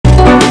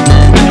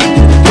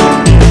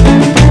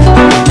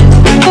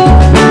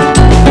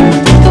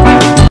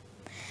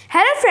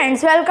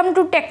guys, welcome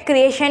to Tech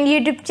Creation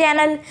YouTube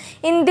channel.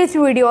 In this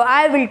video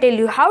I will tell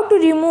you how to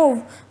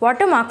remove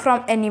watermark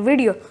from any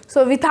video.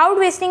 So without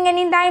wasting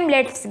any time,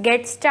 let's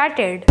get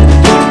started.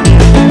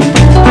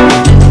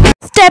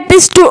 Step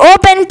is to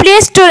open Play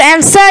Store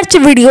and search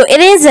Video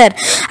Eraser.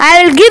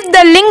 I will give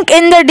the link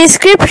in the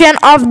description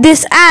of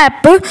this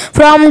app.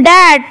 From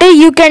that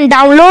you can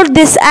download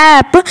this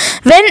app.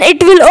 When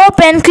it will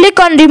open, click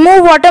on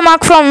remove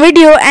watermark from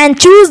video and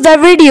choose the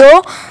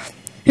video.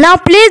 Now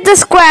place the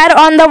square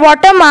on the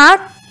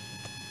watermark.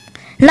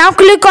 Now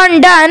click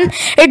on done.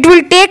 It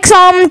will take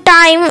some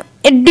time.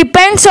 It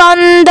depends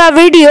on the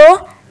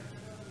video.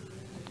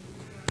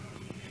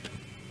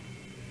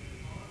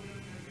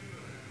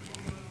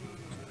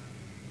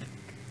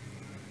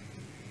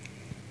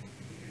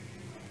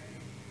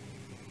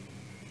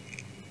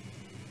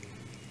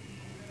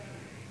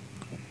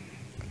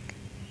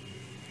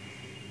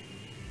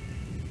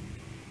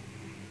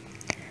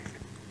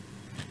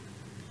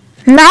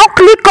 Now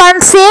click on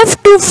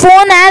Save to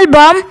Phone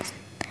Album.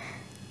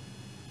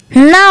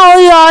 Now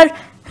your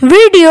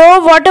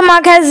video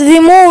watermark has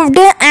removed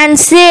and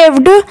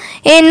saved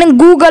in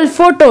Google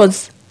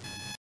Photos.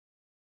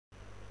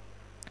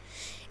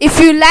 If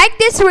you like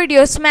this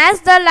video, smash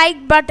the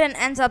like button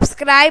and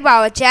subscribe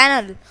our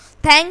channel.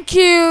 Thank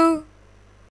you.